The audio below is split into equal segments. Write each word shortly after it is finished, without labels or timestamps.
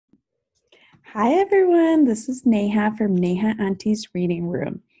Hi everyone, this is Neha from Auntie's Reading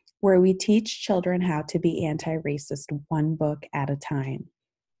Room, where we teach children how to be anti-racist one book at a time.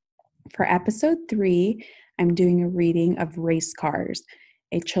 For episode 3, I'm doing a reading of Race Cars,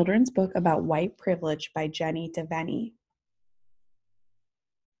 a children's book about white privilege by Devenny.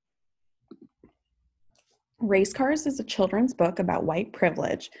 Race Cars is a children's book about white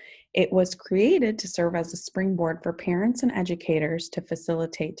privilege. It was created to serve as a springboard for parents and educators to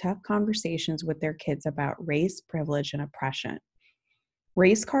facilitate tough conversations with their kids about race, privilege, and oppression.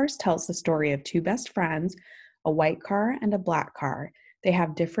 Race Cars tells the story of two best friends, a white car and a black car. They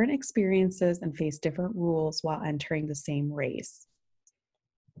have different experiences and face different rules while entering the same race.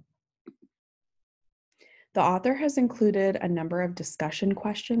 The author has included a number of discussion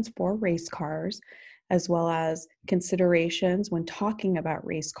questions for race cars, as well as considerations when talking about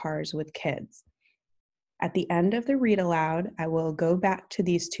race cars with kids. At the end of the read aloud, I will go back to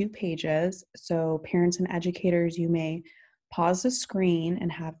these 2 pages, so parents and educators, you may pause the screen and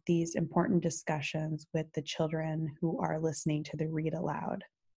have these important discussions with the children who are listening to the read aloud.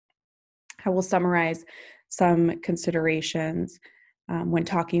 I will summarize some considerations when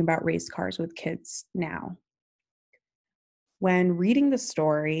talking about race cars with kids now. When reading the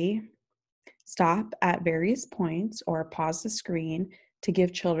story, stop at various points or pause the screen to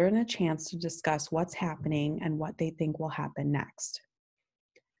give children a chance to discuss what's happening and what they think will happen next.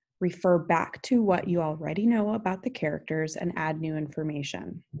 Refer back to what you already know about the characters and add new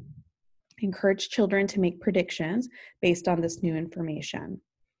information. Encourage children to make predictions based on this new information.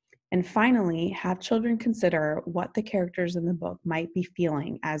 And finally, have children consider what the characters in the book might be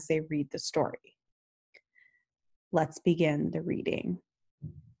feeling as they read the story. Let's begin the reading.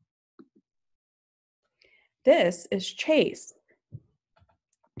 This is Chase.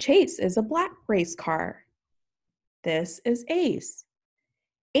 Chase is a black race car. This is Ace.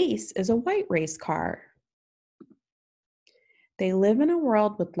 Ace is a white race car. They live in a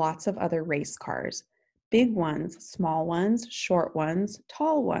world with lots of other race cars. Big ones, small ones, short ones,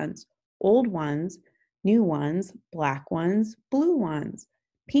 tall ones, old ones, new ones, black ones, blue ones,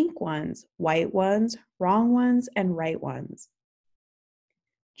 pink ones, white ones, wrong ones, and right ones.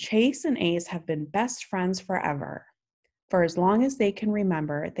 Chase and Ace have been best friends forever. For as long as they can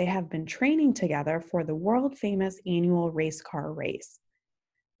remember, they have been training together for the world-famous annual race car race.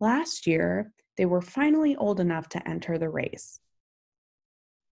 Last year, they were finally old enough to enter the race.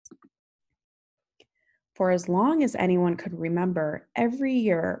 For as long as anyone could remember, every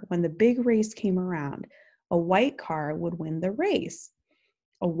year when the big race came around, a white car would win the race.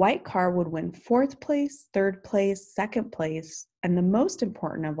 A white car would win 4th place, 3rd place, 2nd place, and the most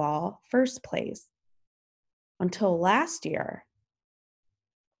important of all, 1st place. Until last year.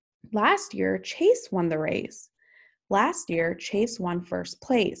 Last year, Chase won the race. Last year, Chase won 1st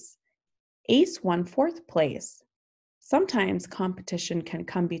place. Ace won 4th place. Sometimes competition can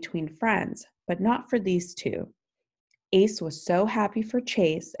come between friends, but not for these two. Ace was so happy for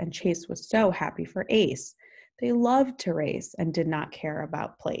Chase, and Chase was so happy for Ace. They loved to race and did not care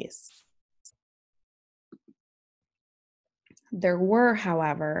about place. There were,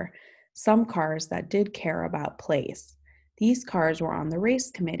 however, some cars that did care about place. These cars were on the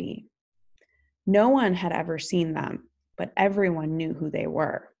race committee. No one had ever seen them, but everyone knew who they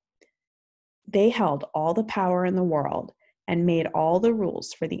were. They held all the power in the world and made all the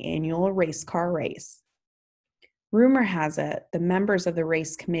rules for the annual race car race. Rumor has it the members of the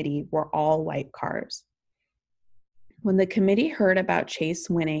race committee were all white cars. When the committee heard about Chase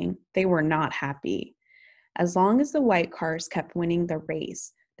winning, they were not happy. As long as the white cars kept winning the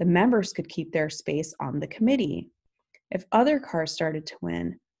race, the members could keep their space on the committee. If other cars started to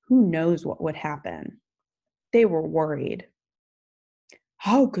win, who knows what would happen? They were worried.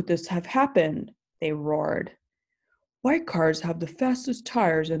 How could this have happened? They roared. White cars have the fastest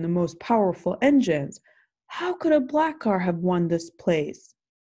tires and the most powerful engines. How could a black car have won this place?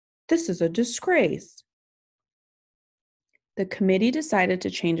 This is a disgrace. The committee decided to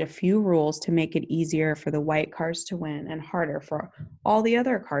change a few rules to make it easier for the white cars to win and harder for all the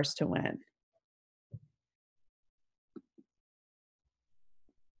other cars to win.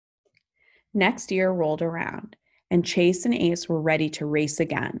 Next year rolled around, and Chase and Ace were ready to race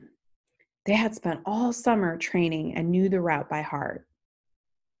again. They had spent all summer training and knew the route by heart.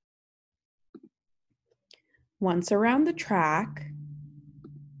 Once around the track,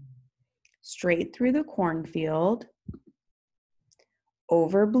 straight through the cornfield,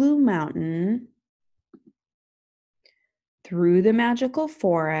 over Blue Mountain, through the magical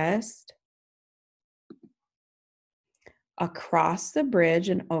forest, across the bridge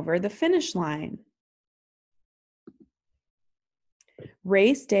and over the finish line.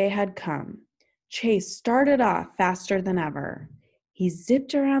 Race day had come. Chase started off faster than ever. He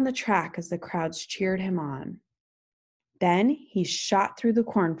zipped around the track as the crowds cheered him on. Then he shot through the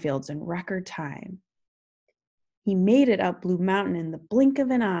cornfields in record time. He made it up Blue Mountain in the blink of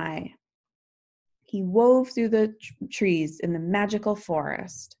an eye. He wove through the trees in the magical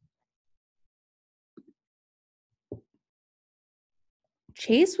forest.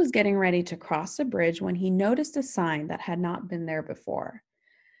 Chase was getting ready to cross the bridge when he noticed a sign that had not been there before.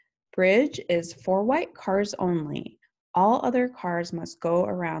 Bridge is for white cars only. All other cars must go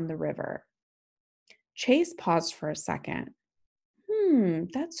around the river. Chase paused for a second.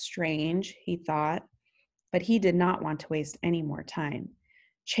 That's strange, he thought, but he did not want to waste any more time.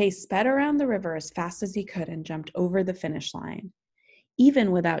 Chase sped around the river as fast as he could and jumped over the finish line.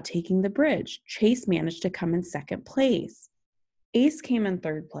 Even without taking the bridge, Chase managed to come in second place. Ace came in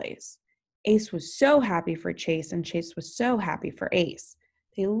third place. Ace was so happy for Chase, and Chase was so happy for Ace.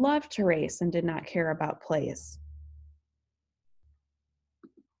 They loved to race and did not care about place.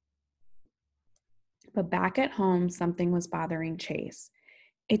 But back at home, something was bothering Chase.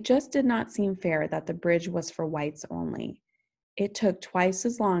 It just did not seem fair that the bridge was for whites only. It took twice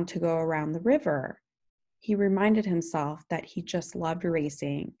as long to go around the river. He reminded himself that he just loved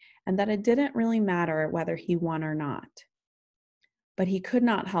racing and that it didn't really matter whether he won or not. But he could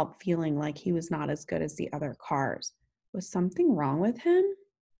not help feeling like he was not as good as the other cars. Was something wrong with him?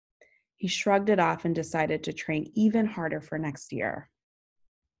 He shrugged it off and decided to train even harder for next year.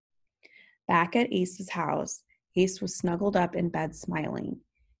 Back at Ace's house, Ace was snuggled up in bed smiling.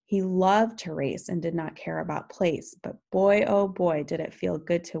 He loved to race and did not care about place, but boy, oh boy, did it feel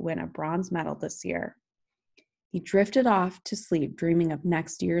good to win a bronze medal this year. He drifted off to sleep, dreaming of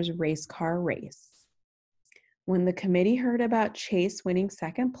next year's race car race. When the committee heard about Chase winning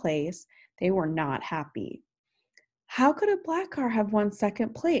second place, they were not happy. How could a black car have won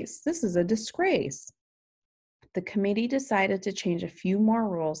second place? This is a disgrace. The committee decided to change a few more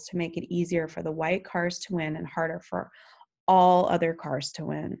rules to make it easier for the white cars to win and harder for all other cars to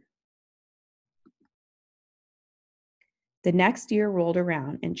win. The next year rolled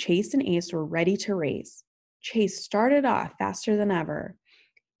around and Chase and Ace were ready to race. Chase started off faster than ever.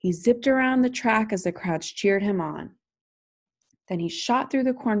 He zipped around the track as the crowds cheered him on. Then he shot through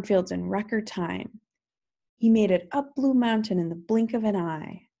the cornfields in record time. He made it up Blue Mountain in the blink of an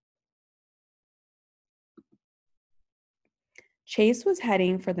eye. Chase was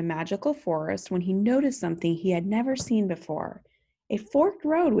heading for the magical forest when he noticed something he had never seen before, a forked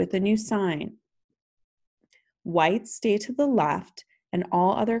road with a new sign. Whites stay to the left and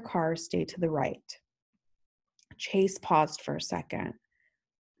all other cars stay to the right. Chase paused for a second.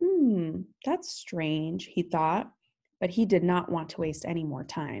 That's strange, he thought, but he did not want to waste any more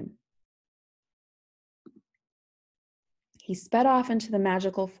time. He sped off into the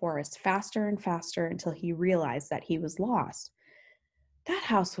magical forest faster and faster until he realized that he was lost. That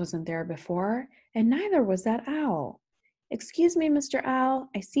house wasn't there before, and neither was that owl. Excuse me, Mr. Owl,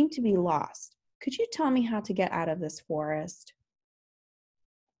 I seem to be lost. Could you tell me how to get out of this forest?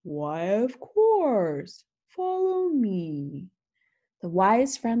 Why, of course. Follow me. The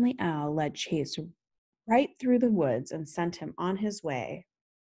wise, friendly owl led Chase right through the woods and sent him on his way.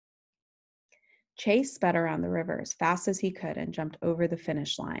 Chase sped around the river as fast as he could and jumped over the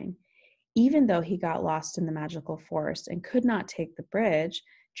finish line. Even though he got lost in the magical forest and could not take the bridge,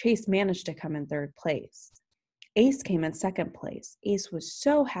 Chase managed to come in third place. Ace came in second place. Ace was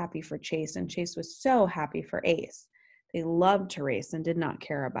so happy for Chase, and Chase was so happy for Ace. They loved to race and did not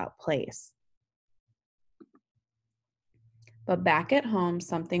care about place. But back at home,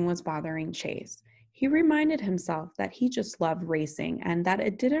 something was bothering Chase. He reminded himself that he just loved racing and that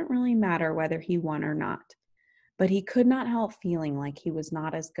it didn't really matter whether he won or not. But he could not help feeling like he was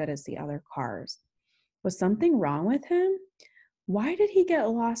not as good as the other cars. Was something wrong with him? Why did he get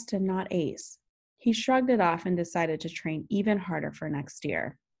lost and not Ace? He shrugged it off and decided to train even harder for next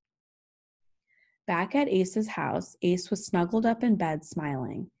year. Back at Ace's house, Ace was snuggled up in bed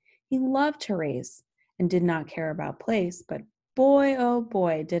smiling. He loved to race and did not care about place, but boy, oh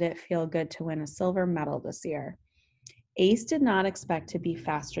boy, did it feel good to win a silver medal this year. Ace did not expect to be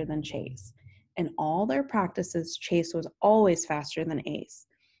faster than Chase. In all their practices, Chase was always faster than Ace.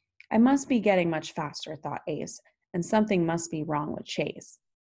 I must be getting much faster, thought Ace, and something must be wrong with Chase.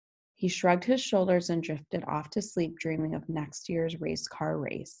 He shrugged his shoulders and drifted off to sleep, dreaming of next year's race car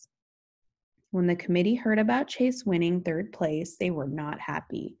race. When the committee heard about Chase winning third place, they were not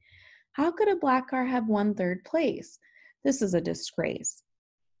happy. How could a black car have won third place? This is a disgrace.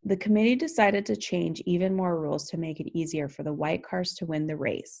 The committee decided to change even more rules to make it easier for the white cars to win the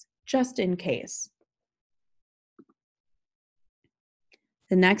race, just in case.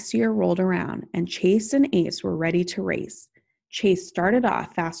 The next year rolled around, and Chase and Ace were ready to race. Chase started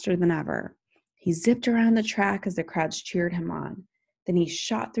off faster than ever. He zipped around the track as the crowds cheered him on. Then he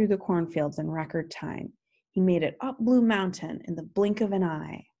shot through the cornfields in record time. He made it up Blue Mountain in the blink of an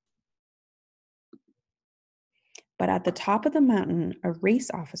eye. But at the top of the mountain, a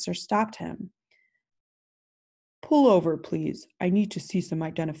race officer stopped him. "Pull over, please. I need to see some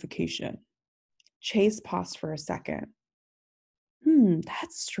identification." Chase paused for a second.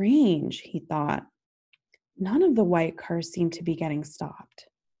 That's strange, he thought. None of the white cars seemed to be getting stopped.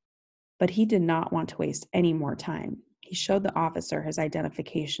 But he did not want to waste any more time. He showed the officer his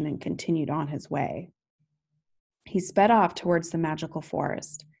identification and continued on his way. He sped off towards the magical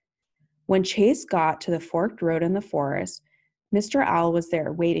forest. When Chase got to the forked road in the forest, Mr. Owl was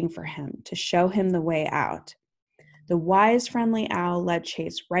there waiting for him to show him the way out. The wise, friendly owl led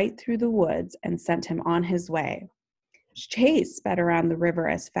Chase right through the woods and sent him on his way. Chase sped around the river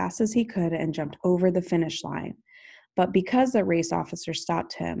as fast as he could and jumped over the finish line. But because the race officer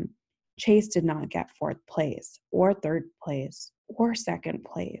stopped him, Chase did not get fourth place, or third place, or second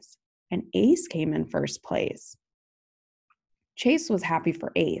place, and Ace came in first place. Chase was happy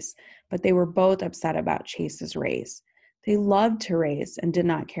for Ace, but they were both upset about Chase's race. They loved to race and did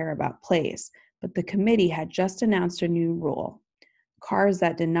not care about place, but the committee had just announced a new rule. Cars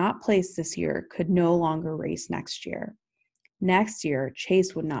that did not place this year could no longer race next year. Next year,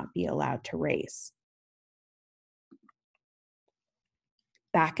 Chase would not be allowed to race.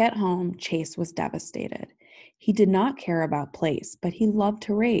 Back at home, Chase was devastated. He did not care about place, but he loved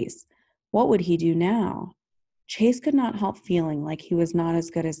to race. What would he do now? Chase could not help feeling like he was not as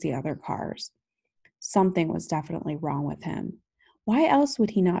good as the other cars. Something was definitely wrong with him. Why else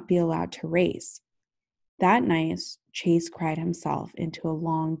would he not be allowed to race? That night, Chase cried himself into a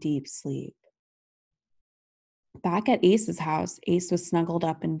long, deep sleep. Back at Ace's house, Ace was snuggled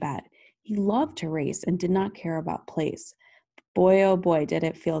up in bed. He loved to race and did not care about place. Boy, oh boy, did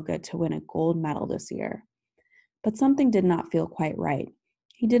it feel good to win a gold medal this year. But something did not feel quite right.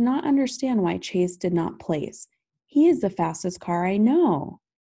 He did not understand why Chase did not place. He is the fastest car I know,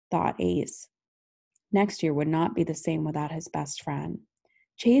 thought Ace. Next year would not be the same without his best friend.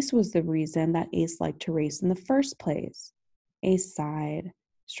 Chase was the reason that Ace liked to race in the first place. Ace sighed,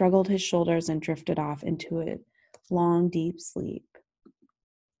 struggled his shoulders, and drifted off into a long, deep sleep.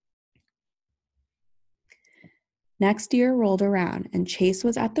 Next year rolled around, and Chase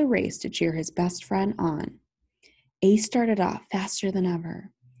was at the race to cheer his best friend on. Ace started off faster than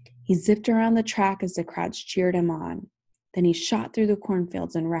ever. He zipped around the track as the crowds cheered him on. Then he shot through the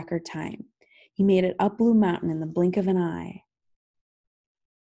cornfields in record time. He made it up Blue Mountain in the blink of an eye.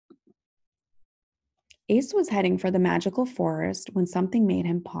 Ace was heading for the magical forest when something made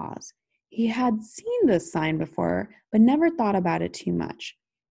him pause. He had seen this sign before, but never thought about it too much.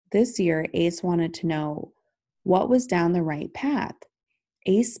 This year, Ace wanted to know what was down the right path.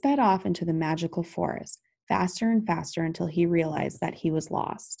 Ace sped off into the magical forest, faster and faster until he realized that he was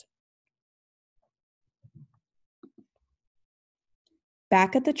lost.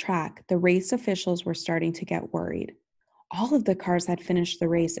 Back at the track, the race officials were starting to get worried. All of the cars had finished the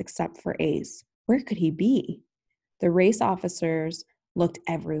race except for Ace. Where could he be? The race officers looked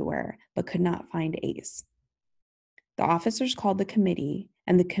everywhere, but could not find Ace. The officers called the committee,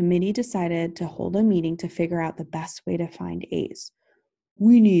 and the committee decided to hold a meeting to figure out the best way to find Ace.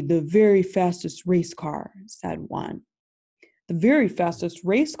 "We need the very fastest race car," said one. "The very fastest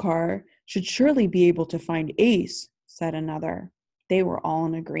race car should surely be able to find Ace," said another. They were all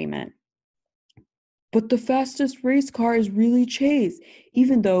in agreement. "But the fastest race car is really Chase,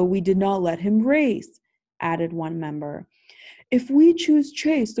 even though we did not let him race," added one member. "If we choose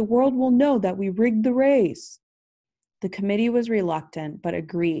Chase, the world will know that we rigged the race." The committee was reluctant, but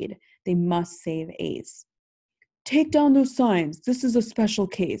agreed they must save Ace. "Take down those signs. This is a special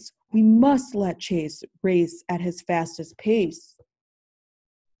case. We must let Chase race at his fastest pace."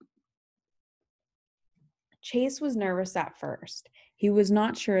 Chase was nervous at first. He was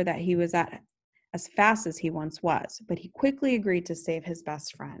not sure that he was as fast as he once was, but he quickly agreed to save his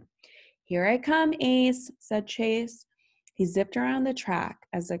best friend. "Here I come, Ace," said Chase. He zipped around the track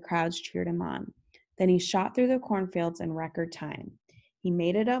as the crowds cheered him on. Then he shot through the cornfields in record time. He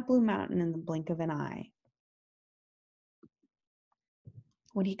made it up Blue Mountain in the blink of an eye.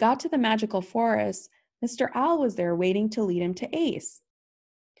 When he got to the magical forest, Mr. Owl was there waiting to lead him to Ace.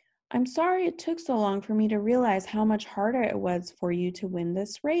 "I'm sorry it took so long for me to realize how much harder it was for you to win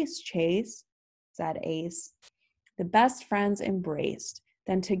this race, Chase," said Ace. The best friends embraced.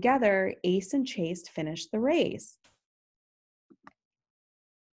 Then together, Ace and Chase finished the race.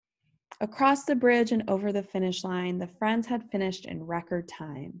 Across the bridge and over the finish line, the friends had finished in record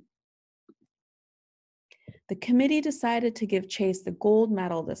time. The committee decided to give Chase the gold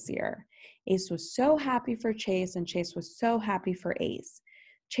medal this year. Ace was so happy for Chase, and Chase was so happy for Ace.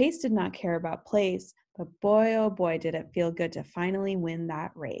 Chase did not care about place, but boy, oh boy, did it feel good to finally win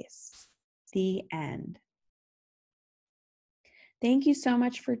that race. The end. Thank you so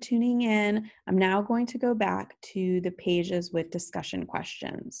much for tuning in. I'm now going to go back to the pages with discussion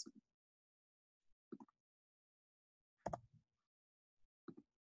questions.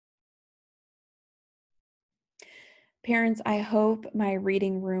 Parents, I hope my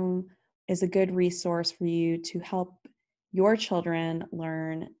reading room is a good resource for you to help your children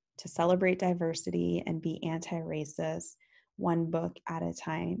learn to celebrate diversity and be anti-racist, one book at a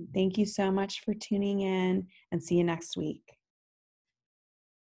time. Thank you so much for tuning in, and see you next week.